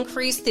to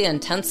increase the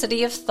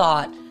intensity of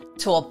thought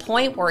to a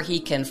point where he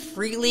can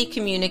freely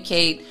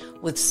communicate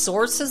with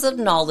sources of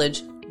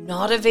knowledge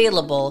not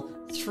available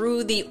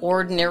through the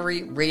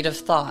ordinary rate of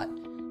thought.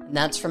 And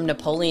that's from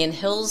Napoleon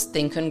Hill's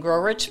Think and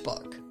Grow Rich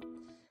book.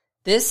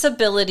 This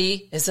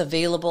ability is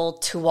available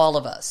to all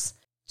of us.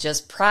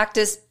 Just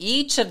practice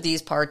each of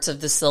these parts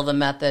of the Silva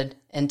method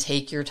and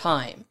take your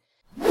time.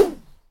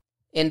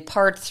 In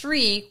part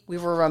 3, we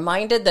were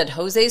reminded that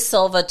Jose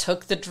Silva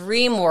took the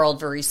dream world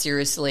very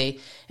seriously,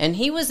 and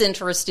he was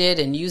interested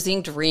in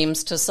using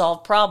dreams to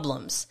solve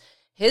problems.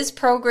 His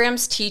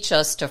programs teach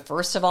us to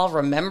first of all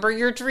remember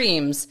your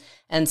dreams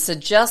and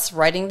suggest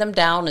writing them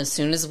down as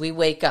soon as we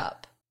wake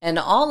up. And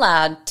I'll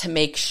add to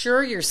make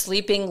sure you're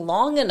sleeping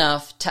long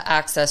enough to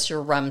access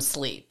your REM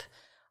sleep.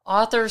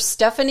 Author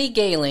Stephanie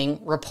Gailing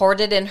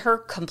reported in her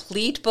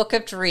complete book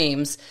of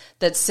dreams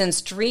that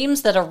since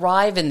dreams that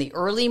arrive in the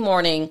early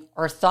morning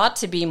are thought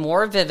to be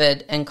more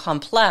vivid and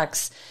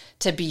complex,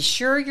 to be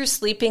sure you're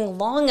sleeping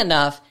long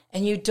enough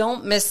and you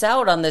don't miss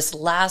out on this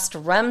last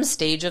REM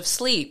stage of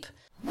sleep.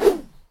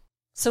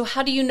 So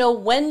how do you know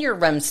when your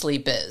REM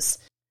sleep is?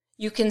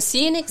 You can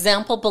see an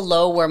example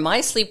below where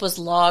my sleep was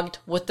logged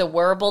with the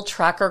wearable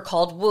tracker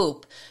called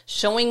Whoop,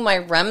 showing my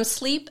REM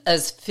sleep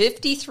as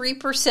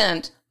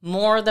 53%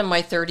 more than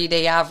my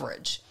 30-day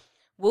average.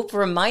 Whoop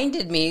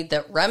reminded me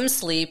that REM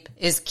sleep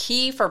is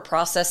key for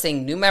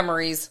processing new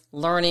memories,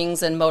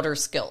 learnings, and motor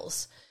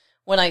skills.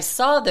 When I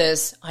saw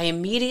this, I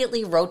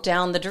immediately wrote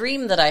down the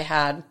dream that I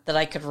had that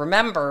I could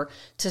remember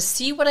to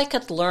see what I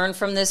could learn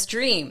from this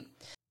dream.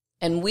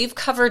 And we've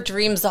covered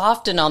dreams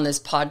often on this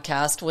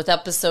podcast with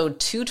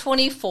episode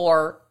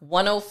 224,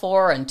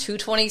 104, and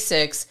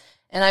 226,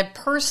 and I've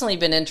personally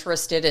been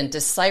interested in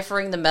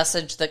deciphering the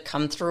message that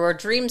come through our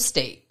dream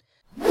state.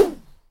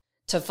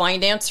 To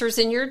find answers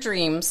in your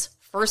dreams,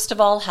 first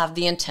of all, have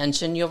the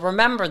intention you'll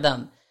remember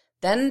them.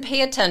 Then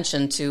pay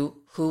attention to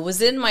who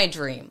was in my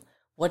dream,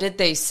 what did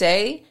they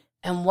say,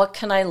 and what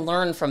can I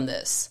learn from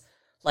this?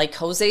 Like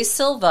Jose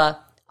Silva,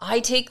 I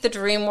take the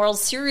dream world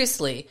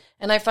seriously,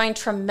 and I find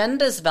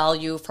tremendous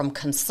value from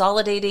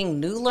consolidating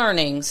new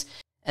learnings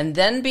and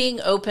then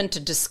being open to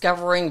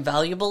discovering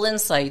valuable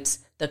insights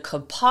that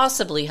could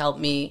possibly help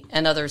me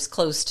and others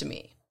close to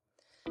me.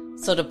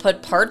 So to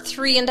put part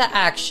 3 into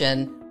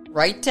action,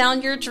 write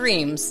down your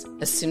dreams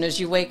as soon as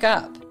you wake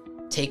up.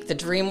 Take the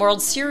dream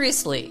world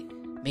seriously.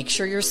 Make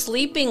sure you're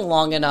sleeping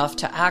long enough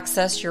to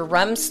access your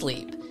REM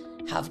sleep.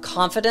 Have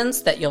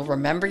confidence that you'll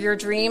remember your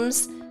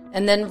dreams,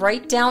 and then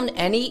write down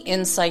any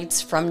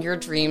insights from your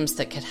dreams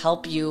that could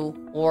help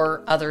you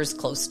or others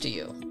close to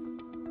you.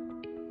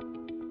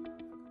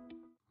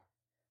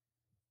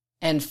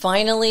 And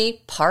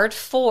finally, part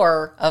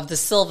 4 of the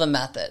Silva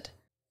method.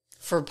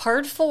 For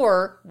part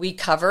 4, we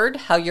covered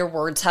how your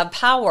words have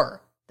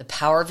power, the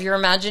power of your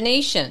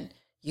imagination,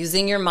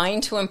 using your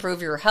mind to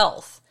improve your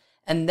health.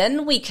 And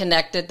then we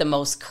connected the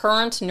most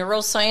current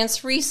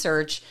neuroscience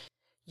research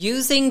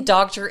using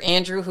Dr.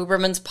 Andrew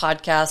Huberman's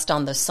podcast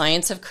on the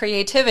science of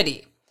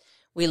creativity.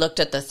 We looked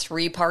at the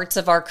 3 parts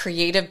of our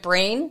creative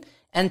brain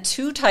and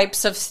 2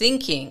 types of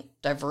thinking,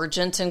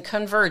 divergent and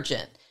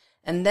convergent.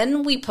 And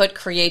then we put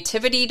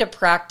creativity to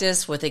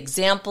practice with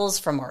examples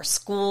from our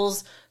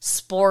schools,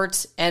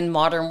 sports, and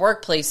modern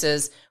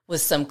workplaces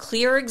with some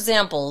clear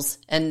examples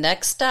and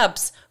next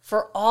steps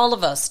for all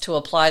of us to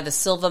apply the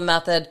Silva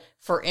method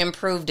for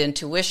improved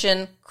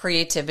intuition,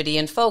 creativity,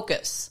 and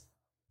focus.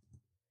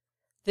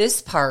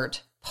 This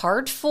part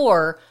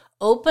 4,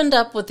 opened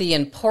up with the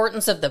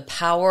importance of the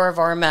power of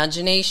our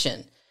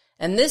imagination.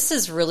 And this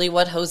is really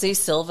what Jose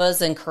Silva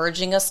is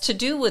encouraging us to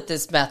do with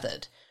this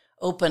method.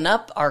 Open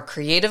up our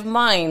creative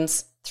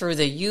minds through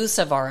the use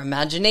of our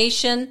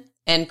imagination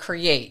and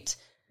create.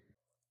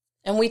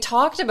 And we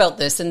talked about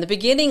this in the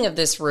beginning of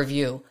this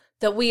review,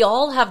 that we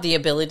all have the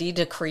ability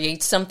to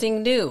create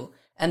something new,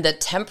 and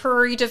that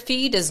temporary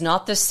defeat is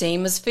not the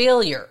same as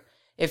failure.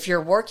 If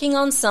you're working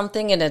on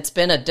something and it's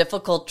been a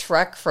difficult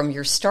trek from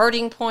your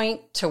starting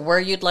point to where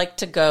you'd like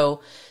to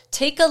go,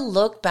 take a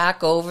look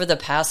back over the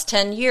past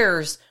 10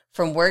 years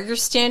from where you're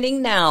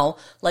standing now,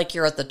 like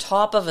you're at the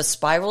top of a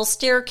spiral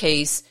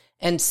staircase,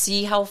 and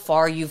see how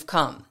far you've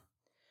come.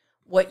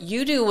 What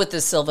you do with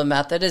the Silva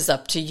method is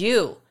up to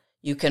you.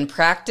 You can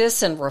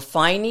practice and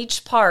refine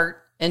each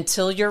part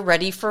until you're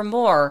ready for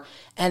more,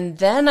 and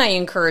then I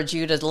encourage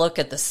you to look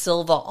at the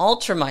Silva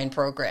Ultramind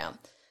program.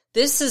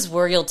 This is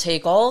where you'll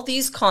take all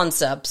these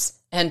concepts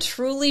and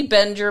truly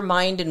bend your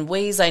mind in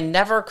ways I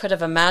never could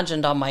have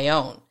imagined on my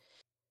own.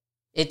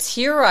 It's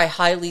here I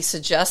highly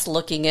suggest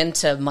looking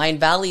into Mind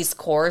Valley's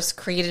course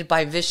created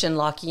by Vishen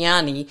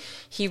Lakhiani.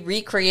 He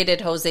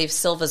recreated Jose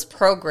Silva's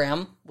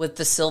program with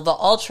the Silva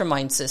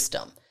Ultramind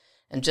system.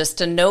 And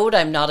just a note,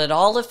 I'm not at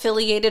all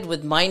affiliated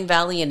with Mind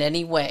Valley in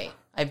any way.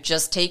 I've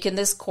just taken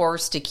this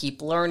course to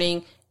keep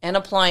learning and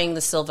applying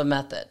the Silva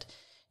method.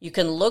 You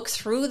can look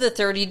through the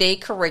 30-day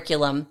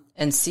curriculum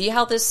and see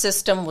how this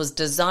system was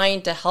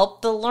designed to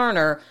help the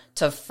learner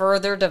to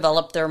further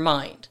develop their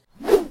mind.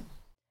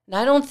 And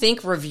I don't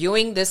think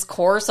reviewing this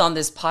course on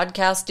this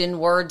podcast in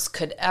words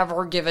could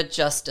ever give it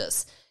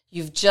justice.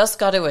 You've just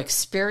got to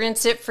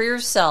experience it for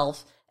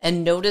yourself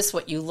and notice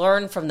what you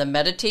learn from the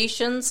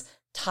meditations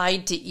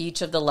tied to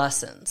each of the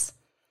lessons.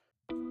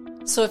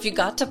 So if you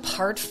got to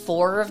part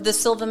 4 of the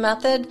Silva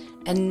method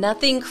and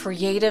nothing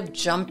creative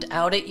jumped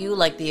out at you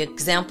like the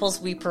examples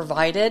we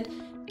provided,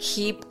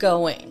 keep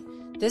going.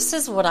 This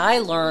is what I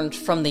learned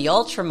from the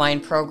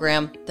Ultramind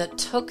program that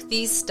took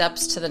these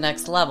steps to the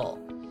next level.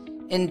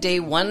 In day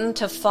 1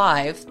 to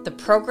 5, the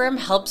program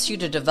helps you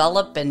to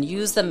develop and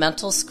use the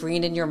mental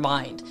screen in your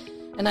mind.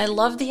 And I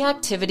love the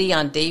activity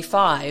on day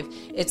 5.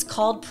 It's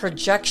called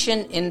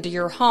Projection into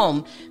Your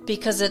Home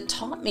because it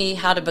taught me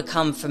how to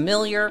become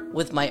familiar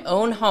with my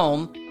own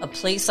home, a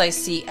place I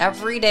see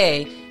every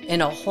day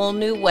in a whole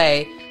new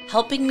way,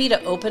 helping me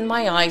to open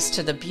my eyes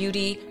to the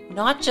beauty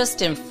not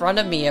just in front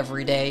of me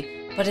every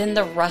day, but in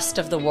the rest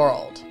of the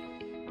world.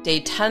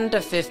 Day 10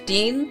 to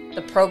 15,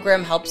 the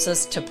program helps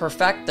us to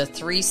perfect the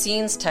 3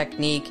 scenes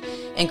technique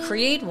and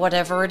create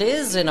whatever it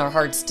is in our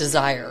heart's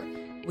desire.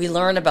 We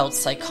learn about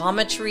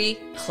psychometry,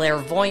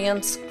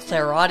 clairvoyance,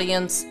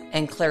 clairaudience,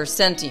 and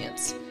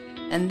clairsentience.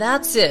 And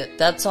that's it.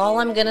 That's all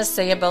I'm going to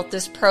say about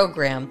this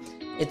program.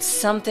 It's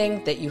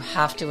something that you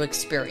have to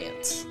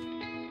experience.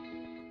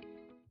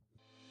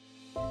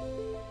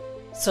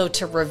 So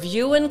to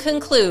review and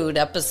conclude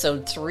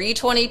episode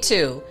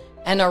 322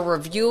 and a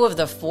review of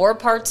the 4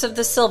 parts of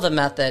the Silva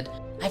method,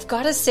 I've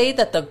got to say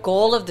that the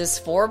goal of this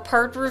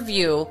 4-part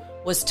review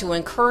was to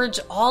encourage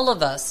all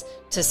of us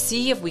to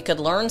see if we could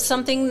learn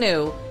something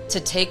new to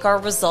take our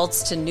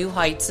results to new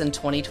heights in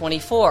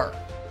 2024.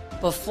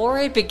 Before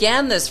I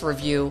began this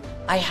review,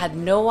 I had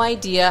no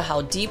idea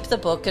how deep the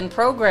book and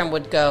program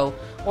would go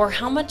or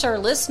how much our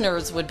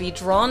listeners would be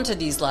drawn to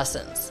these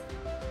lessons.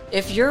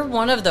 If you're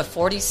one of the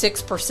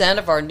 46%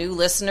 of our new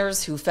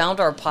listeners who found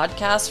our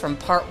podcast from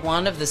part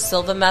 1 of the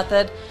Silva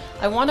method,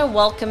 I want to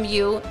welcome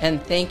you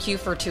and thank you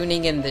for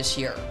tuning in this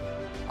year.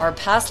 Our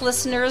past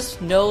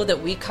listeners know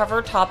that we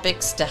cover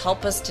topics to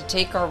help us to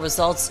take our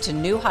results to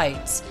new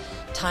heights,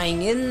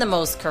 tying in the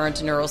most current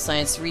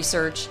neuroscience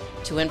research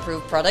to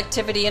improve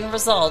productivity and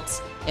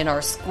results in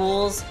our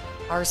schools,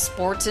 our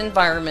sports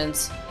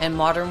environments, and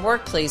modern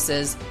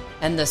workplaces.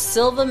 And the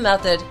Silva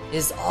method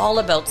is all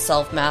about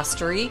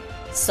self-mastery,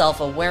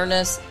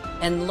 self-awareness,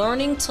 and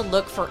learning to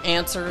look for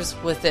answers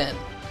within.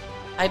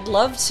 I'd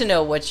love to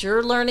know what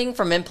you're learning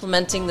from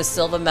implementing the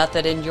Silva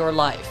method in your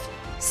life.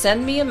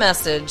 Send me a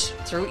message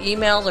through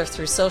email or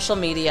through social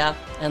media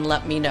and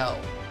let me know.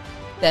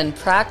 Then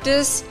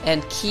practice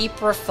and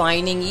keep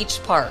refining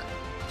each part.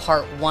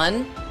 Part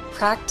 1,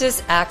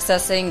 practice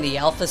accessing the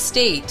alpha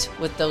state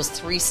with those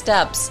 3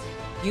 steps,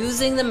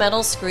 using the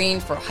mental screen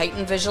for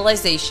heightened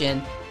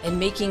visualization and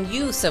making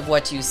use of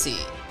what you see.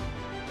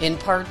 In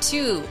Part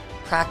 2,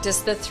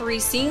 practice the 3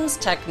 scenes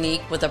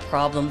technique with a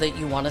problem that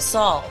you want to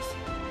solve.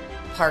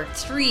 Part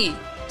 3,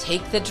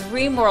 take the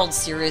dream world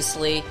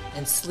seriously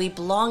and sleep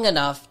long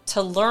enough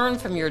to learn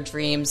from your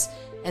dreams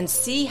and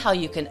see how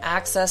you can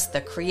access the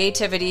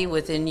creativity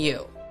within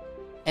you.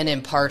 And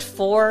in Part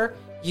 4,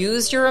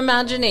 use your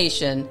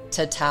imagination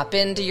to tap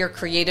into your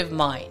creative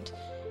mind.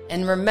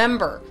 And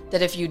remember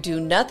that if you do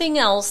nothing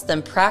else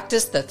than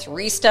practice the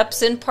 3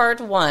 steps in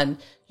Part 1,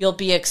 you'll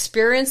be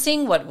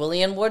experiencing what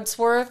William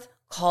Wordsworth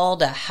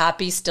called a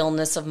happy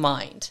stillness of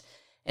mind.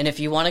 And if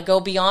you want to go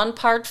beyond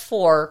Part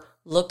 4,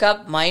 look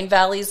up Mind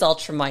Valley's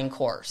Ultramind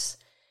course.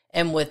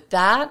 And with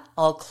that,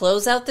 I'll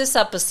close out this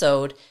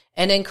episode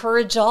and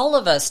encourage all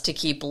of us to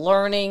keep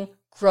learning,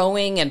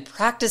 growing, and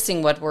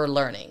practicing what we're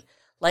learning.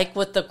 Like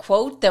with the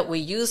quote that we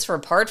use for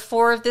Part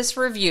 4 of this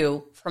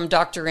review from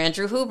Dr.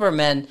 Andrew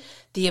Huberman,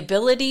 the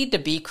ability to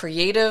be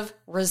creative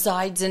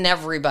resides in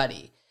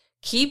everybody.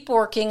 Keep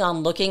working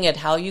on looking at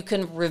how you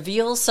can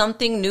reveal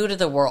something new to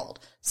the world,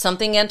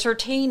 something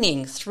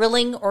entertaining,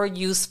 thrilling, or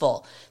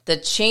useful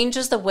that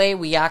changes the way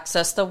we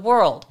access the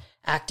world,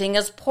 acting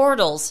as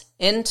portals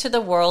into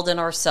the world and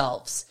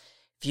ourselves.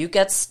 If you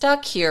get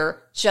stuck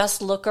here,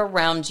 just look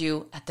around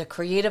you at the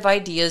creative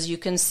ideas you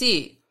can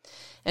see.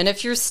 And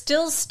if you're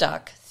still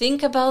stuck,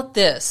 think about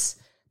this.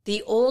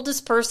 The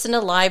oldest person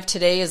alive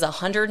today is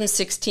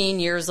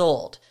 116 years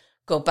old.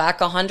 Go back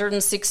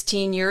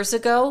 116 years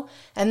ago,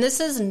 and this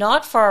is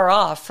not far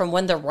off from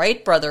when the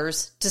Wright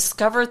brothers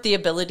discovered the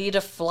ability to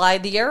fly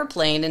the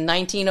airplane in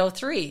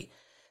 1903.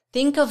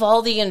 Think of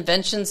all the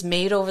inventions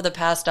made over the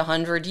past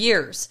 100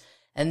 years,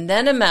 and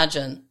then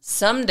imagine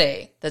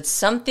someday that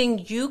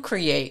something you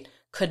create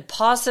could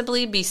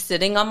possibly be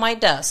sitting on my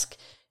desk,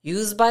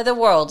 used by the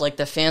world like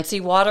the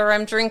fancy water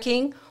I'm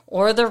drinking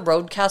or the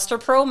Rodecaster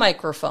Pro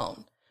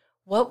microphone.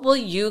 What will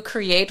you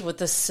create with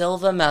the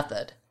Silva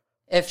method?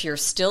 If you're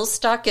still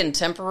stuck in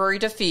temporary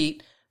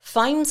defeat,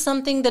 find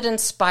something that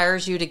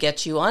inspires you to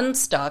get you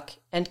unstuck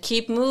and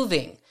keep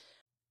moving.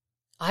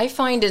 I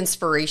find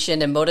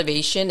inspiration and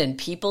motivation in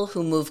people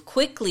who move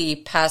quickly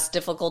past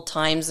difficult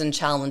times and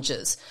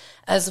challenges,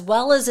 as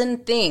well as in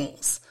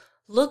things.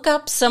 Look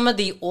up some of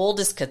the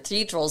oldest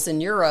cathedrals in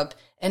Europe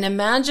and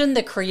imagine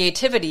the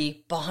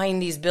creativity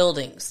behind these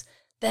buildings.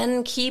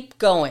 Then keep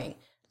going.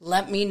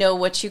 Let me know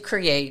what you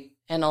create,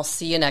 and I'll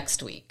see you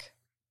next week.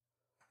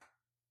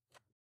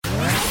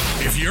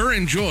 If you're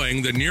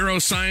enjoying the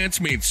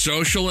Neuroscience Meets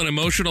Social and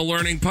Emotional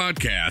Learning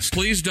podcast,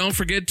 please don't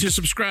forget to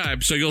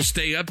subscribe so you'll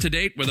stay up to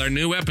date with our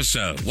new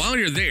episode. While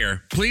you're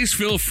there, please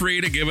feel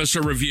free to give us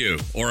a review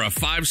or a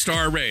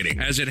 5-star rating,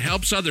 as it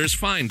helps others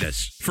find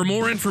us. For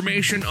more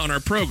information on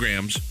our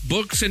programs,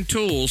 books, and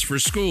tools for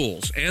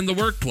schools and the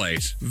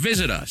workplace,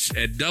 visit us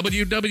at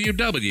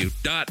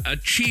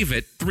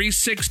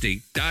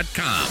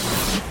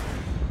www.achieveit360.com.